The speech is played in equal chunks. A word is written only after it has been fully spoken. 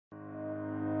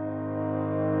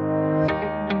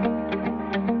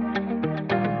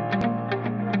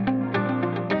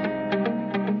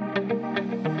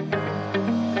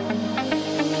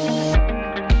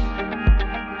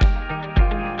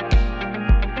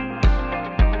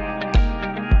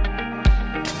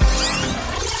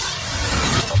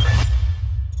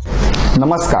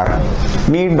नमस्कार,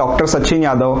 मी डॉक्टर सचिन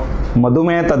यादव,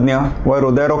 मधुमेह तज्ज्ञ व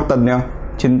हृदयरोग तज्ज्ञ,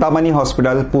 चिंतामणी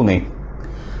हॉस्पिटल, पुणे।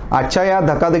 आजच्या या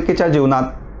धकाधकीच्या जीवनात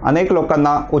अनेक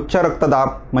लोकांना उच्च रक्तदाब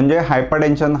म्हणजे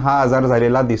हायपरटेन्शन हा आजार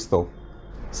झालेला दिसतो।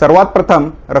 सर्वात प्रथम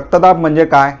रक्तदाब म्हणजे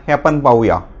काय हे आपण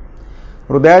पाहूया।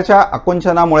 हृदयाच्या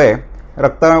आकुंचनामुळे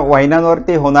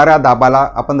रक्तवाहिन्यांवरती होणाऱ्या दाबाला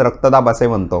आपण रक्तदाब असे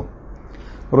म्हणतो।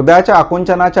 हृदयाच्या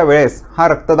आकुंचनाच्या वेळेस हा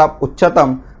रक्तदाब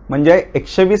उच्चतम म्हणजे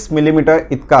 120 मिलीमीटर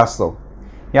इतका असतो।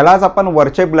 यालाच आपण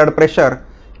वरचे ब्लड प्रेशर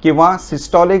किंवा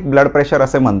सिस्टोलिक ब्लड प्रेशर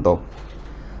असे म्हणतो।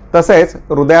 तसेच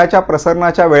हृदयाच्या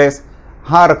प्रसरणाच्या वेळेस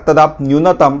हा रक्तदाब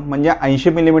न्यूनतम म्हणजे 80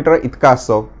 मिलीमीटर इतका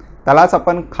असतो। त्यालाच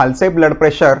आपण खालचे ब्लड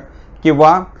प्रेशर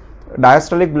किंवा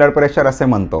डायस्टोलिक ब्लड प्रेशर असे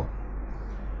म्हणतो।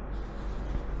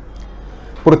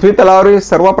 पृथ्वी तलावरील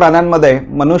सर्व प्राण्यांमध्ये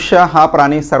मनुष्य हा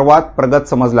प्राणी सर्वात प्रगत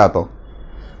समजला जातो।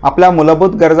 आपल्या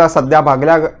मूलभूत गरजा सध्या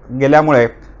भागल्या गेल्यामुळे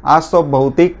आज तो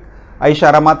भौतिक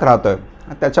ऐशारामात राहतोय।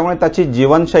 त्याच्यामुळे त्याची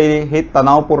जीवनशैली ही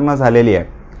तणावपूर्ण झालेली आहे।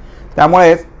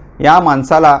 त्यामुळेच या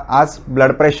माणसाला आज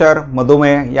ब्लड प्रेशर,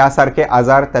 मधुमेह यासारखे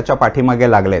आजार त्याच्या पाठीमागे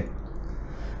लागलेत।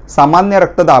 सामान्य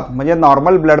रक्तदाब म्हणजे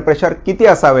नॉर्मल ब्लड प्रेशर किती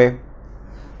असावे?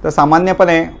 तर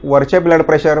सामान्यपणे वरचे blood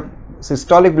pressure,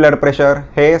 systolic blood pressure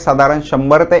हे साधारण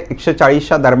 100 ते 140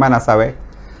 च्या दरम्यान असावे।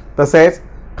 तसेच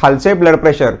खालचे ब्लड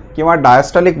प्रेशर किंवा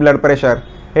डायस्टोलिक ब्लड प्रेशर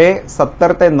हे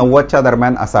 70 ते 90 च्या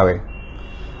दरम्यान असावे।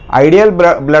 आयडियल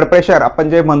ब्लड प्रेशर आपण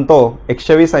जे म्हणतो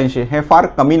 120-80 हे फार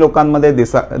कमी लोकांमध्ये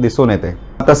दिसून येते।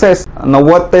 तसेच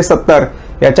 90 ते 70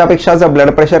 याच्यापेक्षा जर ब्लड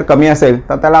प्रेशर कमी असेल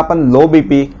तर त्याला आपण लो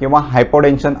बीपी किंवा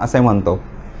हायपोटेन्शन असे म्हणतो।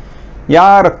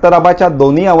 या रक्तदाबाच्या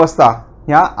दोन्ही अवस्था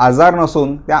ह्या आजार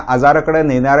नसून त्या आजाराकडे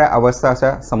नेणाऱ्या अवस्था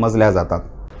अशा समजल्या जातात।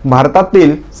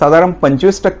 भारतातील साधारण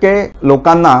 25%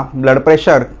 लोकांना ब्लड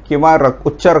प्रेशर किंवा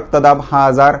उच्च रक्तदाब हा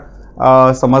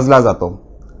आजार समजला जातो।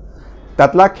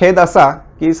 त्यातला खेद असा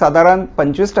की साधारण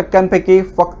 25%पैकी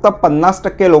फक्त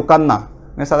 50% लोकांना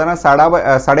म्हणजे साधारण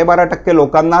 12.5%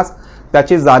 लोकांनाच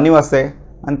त्याची जाणीव असते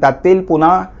आणि त्यातील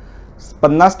पुन्हा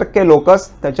 50% लोकच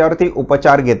त्याच्यावरती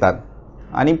उपचार घेतात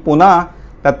आणि पुन्हा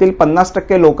त्यातील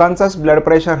 50% लोकांचंच ब्लड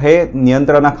प्रेशर हे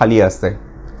नियंत्रणाखाली असते।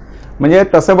 म्हणजे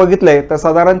तसं बघितले तर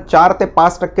साधारण 4 ते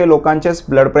 5% लोकांचेच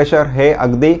ब्लड प्रेशर हे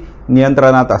अगदी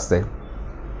नियंत्रणात असते।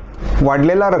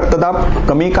 वाढलेला रक्तदाब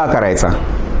कमी का करायचा?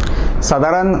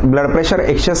 साधारण ब्लड प्रेशर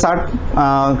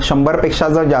 160-100 पेक्षा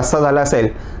जर जास्त झाला असेल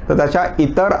तर त्याच्या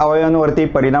इतर अवयवांवरती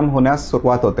परिणाम होण्यास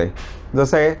सुरुवात होते।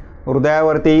 जसे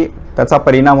हृदयावरती त्याचा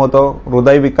परिणाम होतो,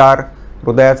 हृदयविकार,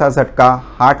 हृदयाचा झटका,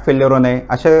 हार्ट फेल्युअर होणे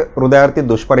असे हृदयावरती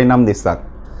दुष्परिणाम दिसतात।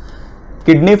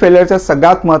 किडनी फेल्युअरचे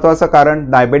सगळ्यात महत्त्वाचं कारण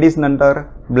डायबिटीज नंतर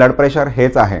ब्लड प्रेशर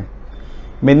हेच आहे।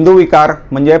 मेंदू विकार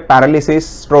म्हणजे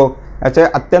पॅरालिसिस, स्ट्रोक याचे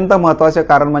अत्यंत महत्त्वाचे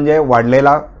कारण म्हणजे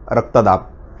वाढलेला रक्तदाब।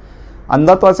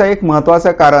 अंधत्वाचे एक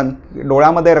महत्त्वाचे कारण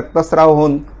डोळ्यामध्ये रक्तस्राव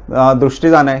होऊन दृष्टी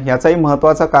जाणे याचंही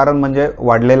महत्त्वाचं कारण म्हणजे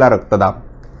वाढलेला रक्तदाब।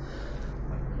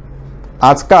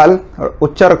 आजकाल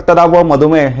उच्च रक्तदाब व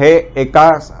मधुमेह हे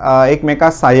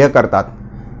एकमेकास सहाय्य करतात,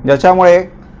 ज्याच्यामुळे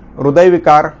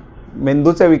हृदयविकार,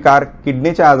 मेंदूचे विकार,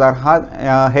 किडनीचे आजार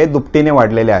हे दुपटीने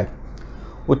वाढलेले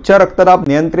आहेत। उच्च रक्तदाब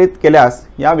नियंत्रित केल्यास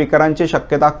या विकारांची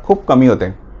शक्यता खूप कमी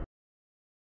होते।